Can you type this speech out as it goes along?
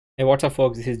Hey, what's up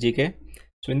folks, this is GK.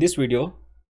 So in this video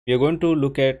we are going to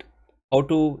look at how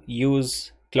to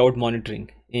use cloud monitoring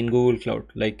in Google Cloud,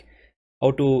 like how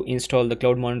to install the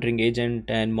cloud monitoring agent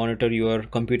and monitor your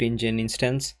compute engine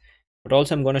instance. But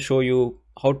also I'm going to show you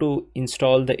how to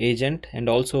install the agent and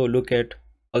also look at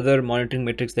other monitoring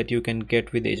metrics that you can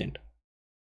get with agent.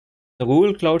 The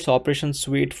Google Cloud's operations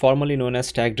suite, formerly known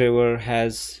as Stackdriver,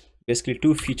 has basically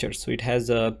two features. So it has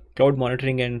cloud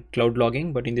monitoring and cloud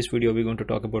logging, but in this video we're going to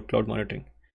talk about cloud monitoring.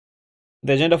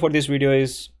 The agenda for this video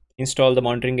is install the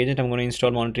monitoring agent. I'm going to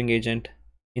install monitoring agent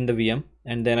in the VM,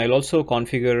 and then I'll also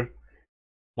configure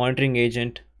monitoring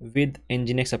agent with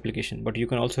Nginx application, but you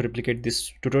can also replicate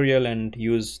this tutorial and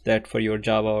use that for your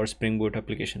Java or Spring Boot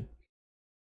application.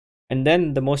 And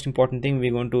then the most important thing,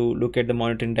 we're going to look at the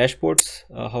monitoring dashboards,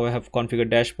 how I have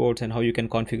configured dashboards and how you can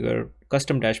configure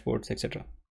custom dashboards, etc.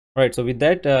 All right, so with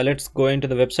that, let's go into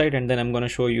the website and then I'm going to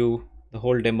show you the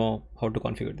whole demo how to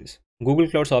configure this. Google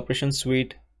Cloud's operations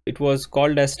suite, it was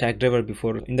called as Stackdriver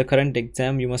before. In the current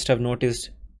exam you must have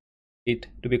noticed it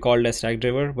to be called as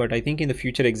Stackdriver, but I think in the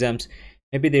future exams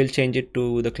maybe they'll change it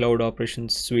to the cloud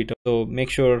operations suite, so make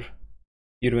sure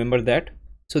you remember that.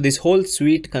 So this whole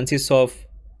suite consists of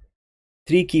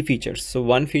three key features. So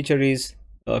one feature is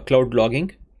cloud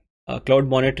logging, cloud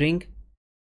monitoring,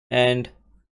 and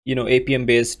APM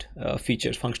based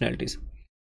features, functionalities.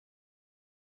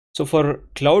 So for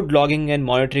cloud logging and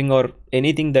monitoring, or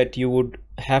anything that you would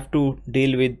have to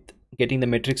deal with getting the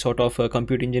metrics out of a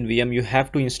compute engine VM, you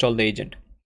have to install the agent.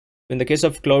 In the case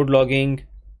of cloud logging,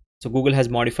 so Google has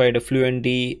modified a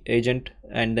FluentD agent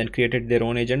and then created their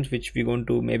own agents, which we're going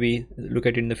to maybe look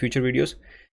at in the future videos.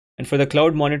 And for the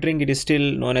cloud monitoring, it is still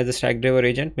known as the Stackdriver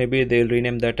agent. Maybe they'll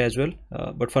rename that as well.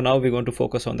 But for now, we're going to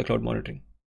focus on the cloud monitoring.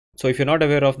 So if you're not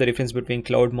aware of the difference between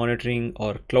cloud monitoring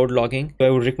or cloud logging, I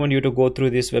would recommend you to go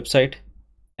through this website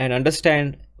and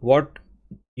understand what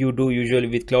you do usually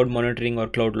with cloud monitoring or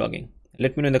cloud logging.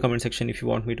 Let me know in the comment section if you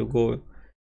want me to go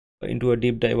into a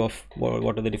deep dive of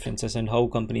what are the differences and how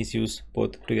companies use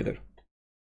both together.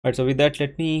 All right, so with that,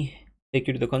 let me take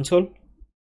you to the console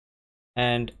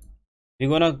and we're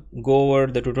gonna go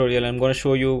over the tutorial. I'm gonna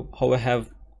show you how I have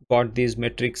got these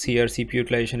metrics here: CPU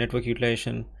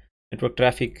utilization, network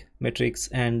traffic metrics,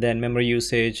 and then memory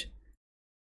usage,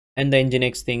 and the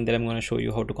Nginx thing that I'm going to show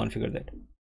you how to configure that.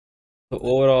 So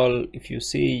overall, if you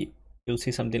see, you'll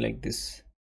see something like this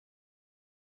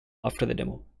after the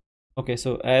demo. Okay,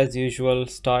 so as usual,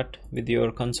 start with your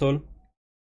console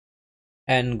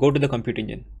and go to the compute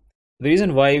engine. The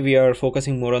reason why we are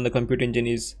focusing more on the compute engine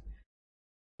is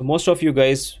most of you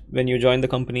guys, when you join the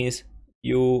companies,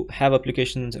 you have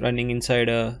applications running inside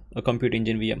a compute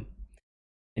engine VM.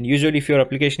 And usually if your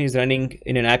application is running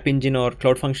in an app engine or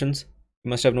cloud functions, you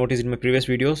must have noticed in my previous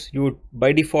videos, you would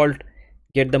by default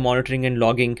get the monitoring and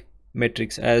logging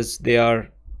metrics as they are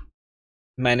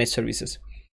managed services.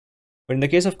 But in the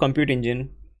case of compute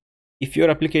engine, if your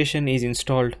application is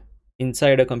installed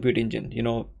inside a compute engine,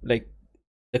 like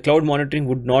the cloud monitoring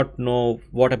would not know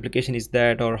what application is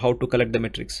that or how to collect the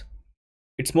metrics.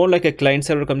 It's more like a client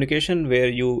server communication where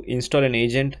you install an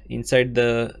agent inside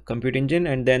the compute engine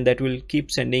and then that will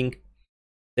keep sending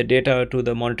the data to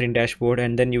the monitoring dashboard,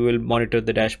 and then you will monitor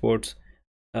the dashboards.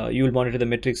 You will monitor the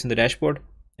metrics in the dashboard,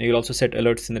 and you'll also set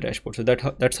alerts in the dashboard. So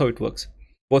that's how it works,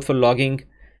 both for logging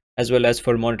as well as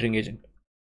for monitoring agent.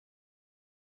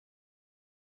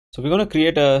 So we're going to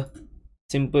create a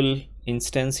simple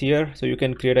instance here. So you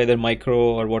can create either micro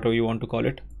or whatever you want to call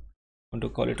it. I want to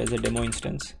call it as a demo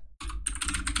instance.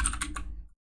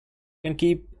 You can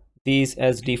keep these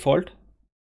as default.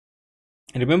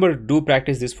 And remember, do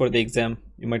practice this for the exam.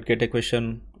 You might get a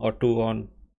question or two on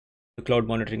the cloud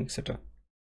monitoring, etc.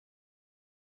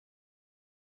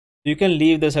 You can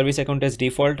leave the service account as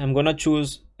default. I'm going to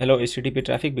choose allow HTTP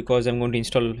traffic because I'm going to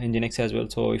install Nginx as well.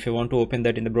 So if you want to open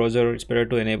that in the browser, it's better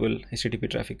to enable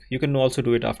HTTP traffic. You can also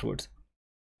do it afterwards.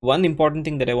 One important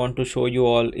thing that I want to show you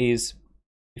all is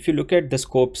if you look at the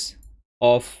scopes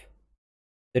of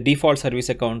the default service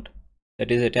account that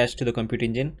is attached to the compute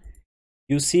engine,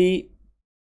 you see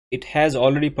it has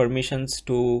already permissions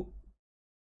to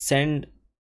send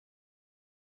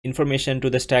information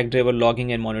to the Stackdriver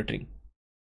logging and monitoring.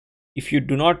 If you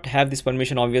do not have this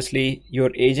permission, obviously your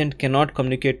agent cannot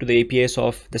communicate to the APIs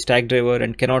of the Stackdriver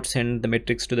and cannot send the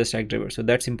metrics to the Stackdriver. So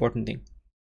that's important thing.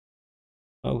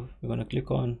 Now we're going to click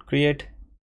on create.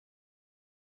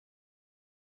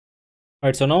 All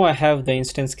right, so now I have the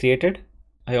instance created.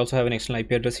 I also have an external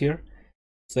IP address here.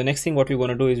 So the next thing what we're going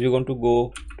to do is we're going to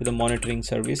go to the monitoring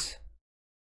service,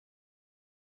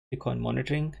 click on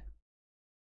monitoring,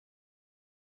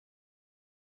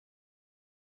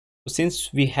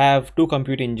 Since we have two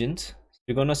compute engines,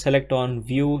 we're going to select on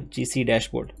view GC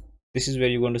dashboard. This is where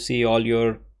you're going to see all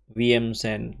your VMs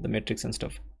and the metrics and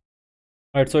stuff.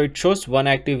 Alright, so it shows one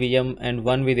active VM and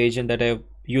one with agent that I've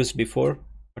used before.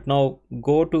 But now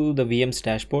go to the VMs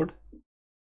dashboard.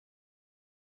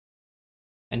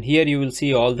 And here you will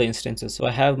see all the instances. So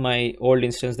I have my old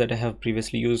instance that I have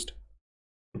previously used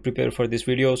to prepare for this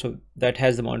video. So that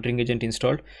has the monitoring agent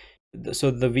installed.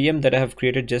 So the VM that I have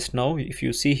created just now, if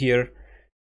you see here,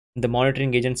 the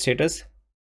monitoring agent status,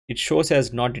 it shows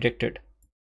as not detected.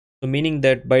 So meaning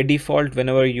that by default,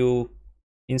 whenever you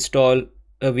install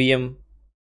a VM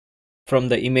from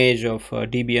the image of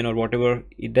DBN or whatever,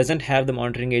 it doesn't have the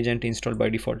monitoring agent installed by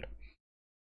default.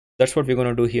 That's what we're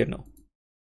going to do here now.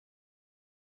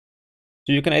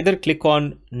 So you can either click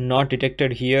on not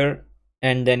detected here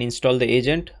and then install the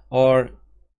agent, or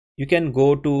you can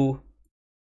go to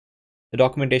the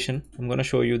documentation. I'm going to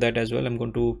show you that as well. I'm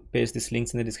going to paste these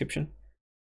links in the description.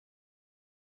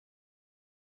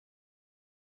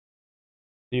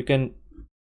 You can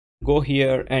go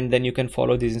here and then you can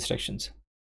follow these instructions.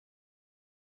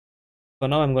 For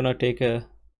now, I'm going to take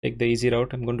the easy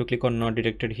route. I'm going to click on not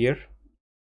detected here.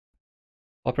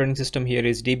 Operating system here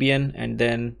is DBN, and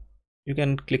then you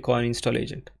can click on install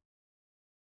agent.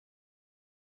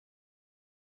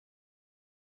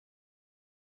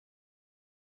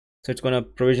 So it's going to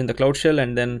provision the Cloud Shell,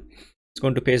 and then it's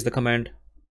going to paste the command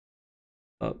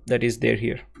that is there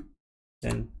here.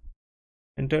 Then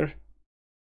enter,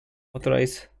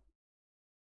 authorize,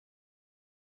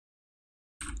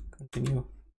 continue.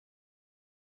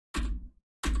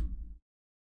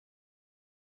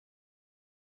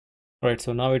 Alright,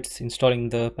 so now it's installing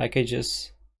the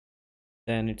packages.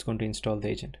 Then it's going to install the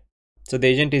agent. So the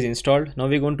agent is installed. Now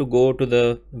we're going to go to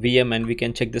the VM and we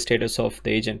can check the status of the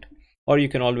agent. Or you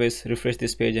can always refresh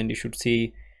this page and you should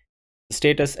see the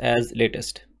status as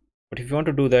latest. But if you want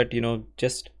to do that,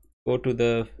 just go to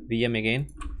the VM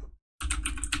again.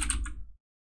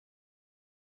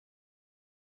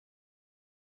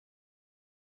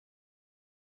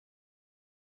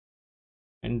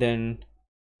 And then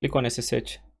click on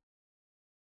SSH.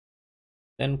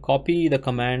 Then copy the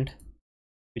command,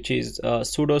 which is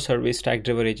sudo service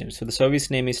Stackdriver agent. So the service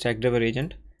name is Stackdriver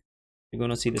agent. You're going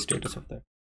to see the status of that.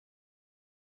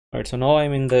 Alright, so now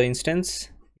I'm in the instance,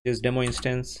 this demo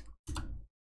instance.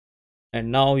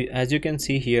 And now, as you can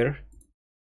see here,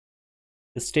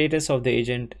 the status of the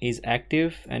agent is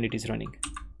active and it is running.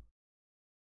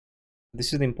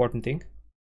 This is the important thing.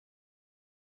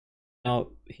 Now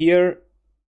here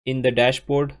in the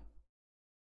dashboard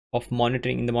of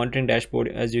monitoring, in the monitoring dashboard,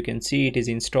 as you can see, it is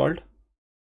installed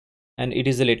and it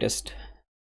is the latest.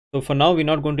 So for now, we're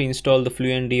not going to install the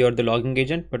FluentD or the logging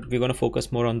agent, but we're going to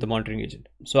focus more on the monitoring agent.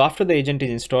 So after the agent is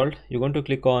installed, you're going to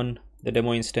click on the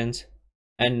demo instance,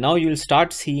 and now you'll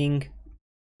start seeing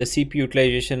the CPU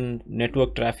utilization,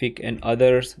 network traffic, and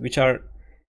others, which are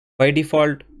by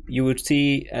default you would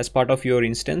see as part of your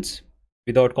instance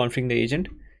without configuring the agent.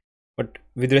 But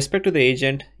with respect to the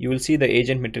agent, you will see the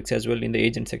agent metrics as well in the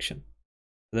agent section.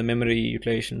 The memory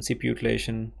utilization,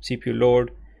 CPU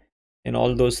load, and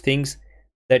all those things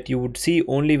that you would see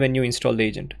only when you install the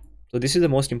agent. So this is the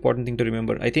most important thing to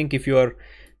remember. I think if you are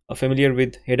familiar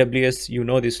with AWS, you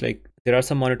know this, like there are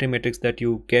some monitoring metrics that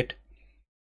you get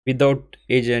without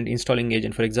installing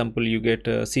agent. For example, you get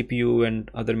CPU and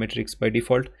other metrics by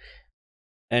default,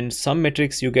 and some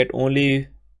metrics you get only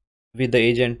with the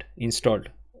agent installed,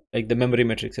 like the memory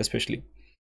metrics especially.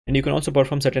 And you can also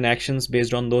perform certain actions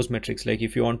based on those metrics, like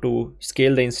if you want to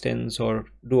scale the instance or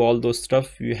do all those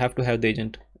stuff, you have to have the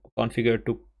agent configured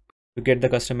to get the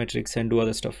custom metrics and do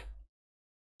other stuff.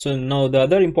 So now the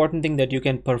other important thing that you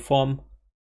can perform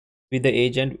with the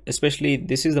agent, especially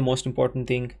this is the most important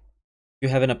thing, you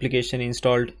have an application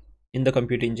installed in the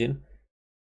compute engine,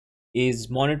 is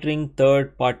monitoring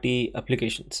third-party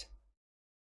applications.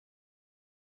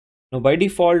 Now by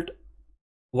default,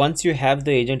 once you have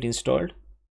the agent installed,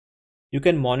 you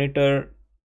can monitor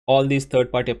all these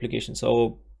third-party applications.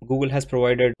 So Google has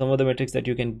provided some of the metrics that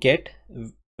you can get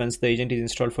once the agent is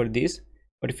installed for these.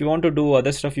 But if you want to do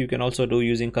other stuff, you can also do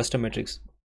using custom metrics.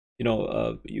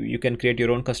 You can create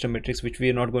your own custom metrics, which we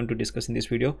are not going to discuss in this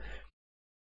video.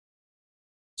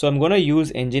 So I'm going to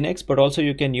use Nginx, but also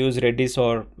you can use Redis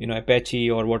or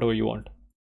Apache or whatever you want.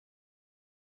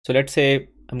 So let's say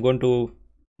I'm going to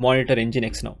monitor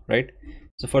Nginx now, right?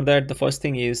 So for that, the first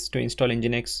thing is to install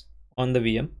Nginx on the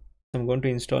VM. I'm going to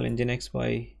install Nginx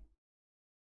by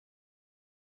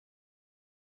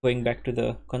going back to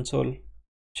the console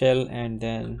shell and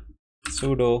then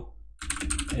sudo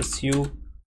su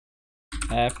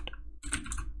apt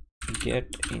get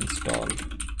install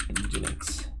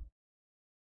Nginx.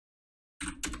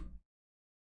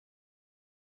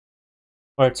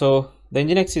 All right, so the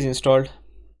Nginx is installed.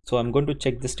 So I'm going to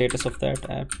check the status of that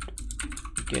apt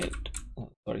get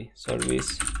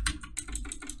service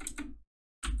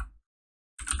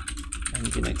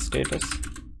Nginx status.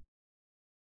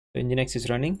 The Nginx is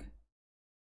running.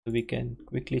 So we can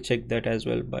quickly check that as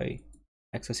well by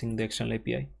accessing the external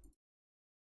API.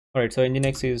 All right, so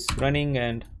Nginx is running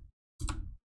and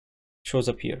shows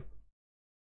up here.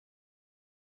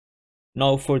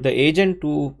 Now for the agent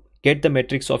to get the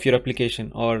metrics of your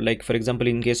application, or like for example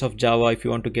in case of Java, if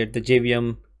you want to get the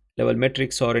JVM level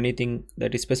metrics or anything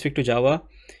that is specific to Java,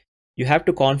 you have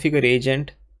to configure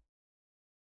agent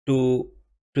to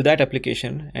that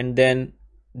application, and then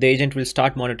the agent will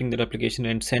start monitoring that application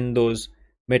and send those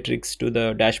metrics to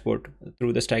the dashboard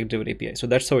through the Stackdriver API. So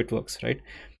that's how it works, right?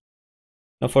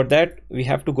 Now for that we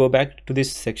have to go back to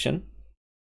this section,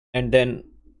 and then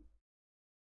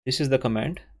this is the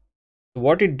command.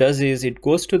 What it does is it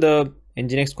goes to the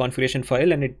Nginx configuration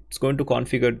file and it's going to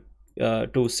configure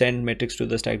to send metrics to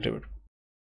the Stackdriver.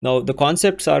 Now the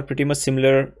concepts are pretty much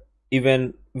similar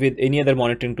even with any other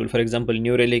monitoring tool. For example,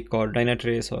 New Relic or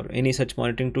Dynatrace or any such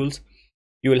monitoring tools,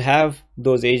 you will have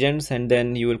those agents and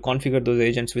then you will configure those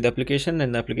agents with application,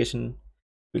 and the application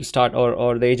will start,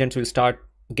 or the agents will start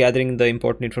gathering the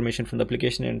important information from the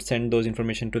application and send those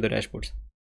information to the dashboards.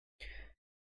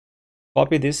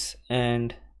 Copy this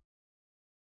and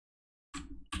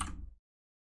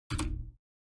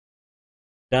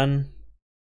done.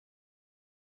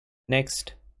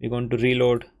 Next we're going to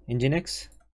reload Nginx.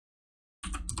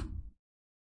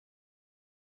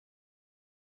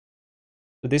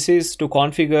 So this is to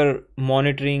configure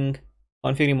monitoring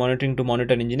to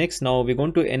monitor Nginx. Now we're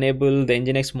going to enable the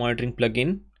Nginx monitoring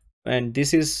plugin, and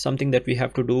this is something that we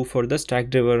have to do for the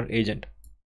Stackdriver agent.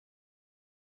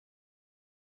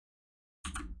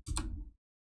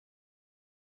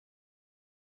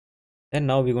 And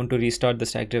now we're going to restart the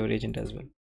Stackdriver agent as well.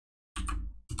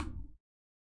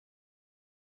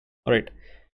 All right.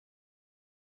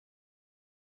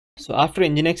 So after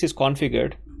Nginx is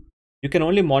configured, you can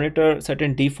only monitor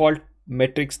certain default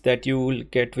metrics that you will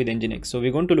get with Nginx. So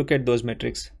we're going to look at those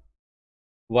metrics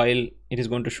while it is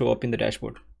going to show up in the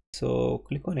dashboard. So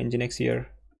click on Nginx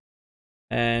here,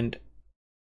 and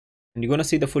you're going to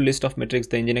see the full list of metrics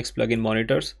the Nginx plugin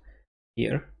monitors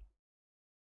here.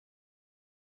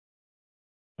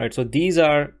 All right, so these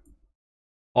are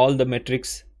all the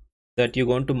metrics that you're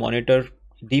going to monitor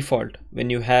default when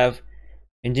you have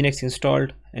Nginx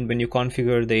installed and when you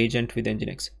configure the agent with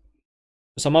Nginx.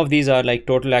 Some of these are like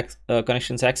total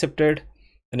connections accepted,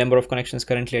 the number of connections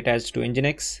currently attached to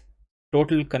Nginx,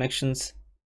 total connections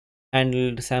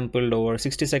handled sampled over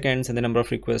 60 seconds, and the number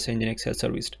of requests Nginx has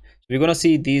serviced. So we're going to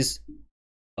see these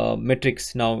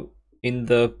metrics now in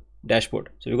the dashboard.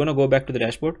 So we're going to go back to the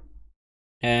dashboard,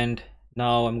 and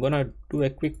now I'm going to do a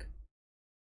quick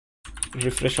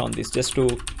refresh on this just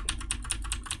to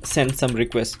send some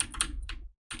requests.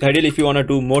 Ideally, if you want to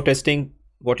do more testing,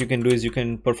 what you can do is you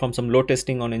can perform some load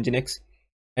testing on Nginx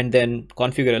and then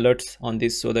configure alerts on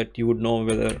this so that you would know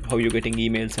how you're getting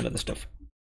emails and other stuff.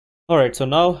 All right, so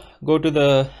now go to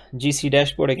the GC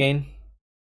dashboard again,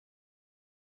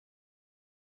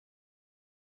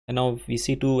 and now we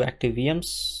see two active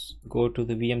VMs. Go to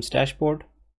the VMs dashboard,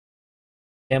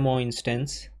 demo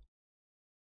instance,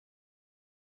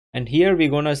 and here we're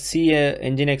gonna see a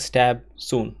Nginx tab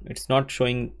soon. It's not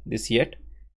showing this yet,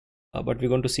 but we're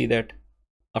going to see that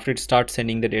after it starts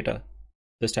sending the data,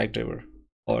 the Stackdriver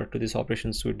or to this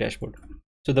operations suite dashboard.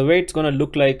 So the way it's gonna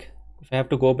look like, if I have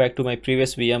to go back to my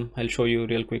previous VM, I'll show you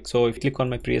real quick. So if you click on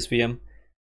my previous VM,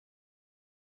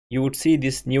 you would see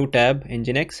this new tab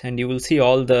Nginx, and you will see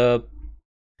all the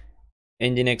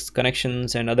Nginx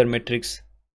connections and other metrics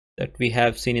that we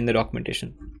have seen in the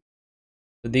documentation.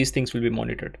 So these things will be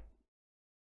monitored.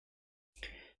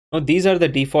 Now these are the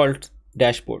default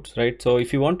dashboards, right? So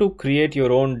if you want to create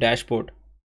your own dashboard,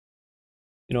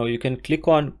 you can click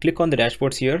on the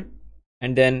dashboards here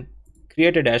and then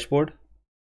create a dashboard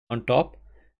on top.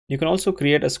 You can also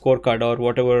create a scorecard or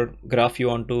whatever graph you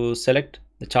want to select,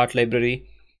 the chart library,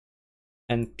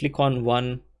 and click on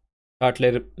one chart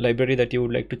library that you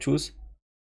would like to choose.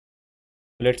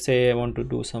 Let's say I want to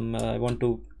do some I want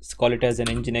to call it as an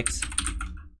Nginx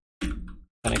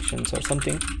connections or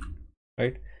something,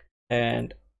 right?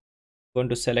 And I'm going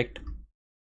to select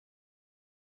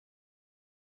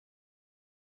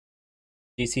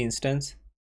GC instance,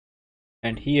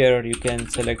 and here you can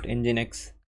select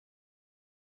Nginx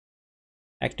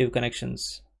active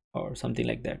connections or something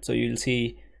like that. So you'll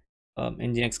see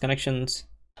Nginx connections,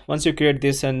 Once you create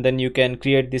this, and then you can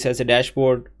create this as a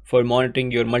dashboard for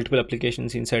monitoring your multiple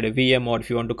applications inside a VM, or if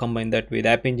you want to combine that with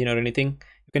App Engine or anything,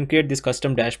 you can create this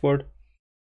custom dashboard,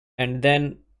 and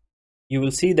then you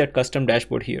will see that custom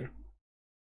dashboard here.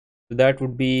 So that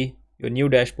would be your new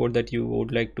dashboard that you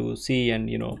would like to see, and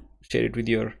share it with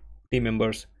your team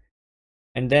members.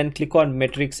 And then click on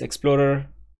Metrics Explorer.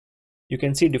 You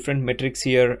can see different metrics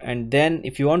here, and then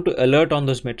if you want to alert on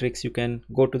those metrics, you can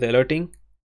go to the alerting.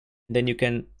 Then you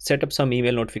can set up some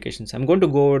email notifications. I'm going to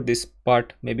go over this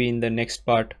part maybe in the next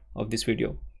part of this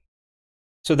video.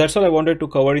 So that's all I wanted to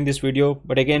cover in this video,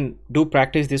 but again, do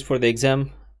practice this for the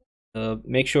exam.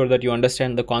 Make sure that you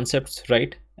understand the concepts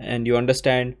right, and you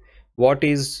understand what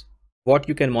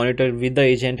you can monitor with the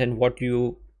agent, and what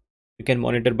you can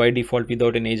monitor by default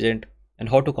without an agent, and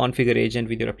how to configure agent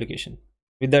with your application.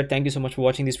 With that, thank you so much for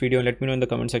watching this video, and let me know in the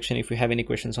comment section if you have any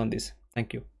questions on this.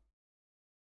 Thank you.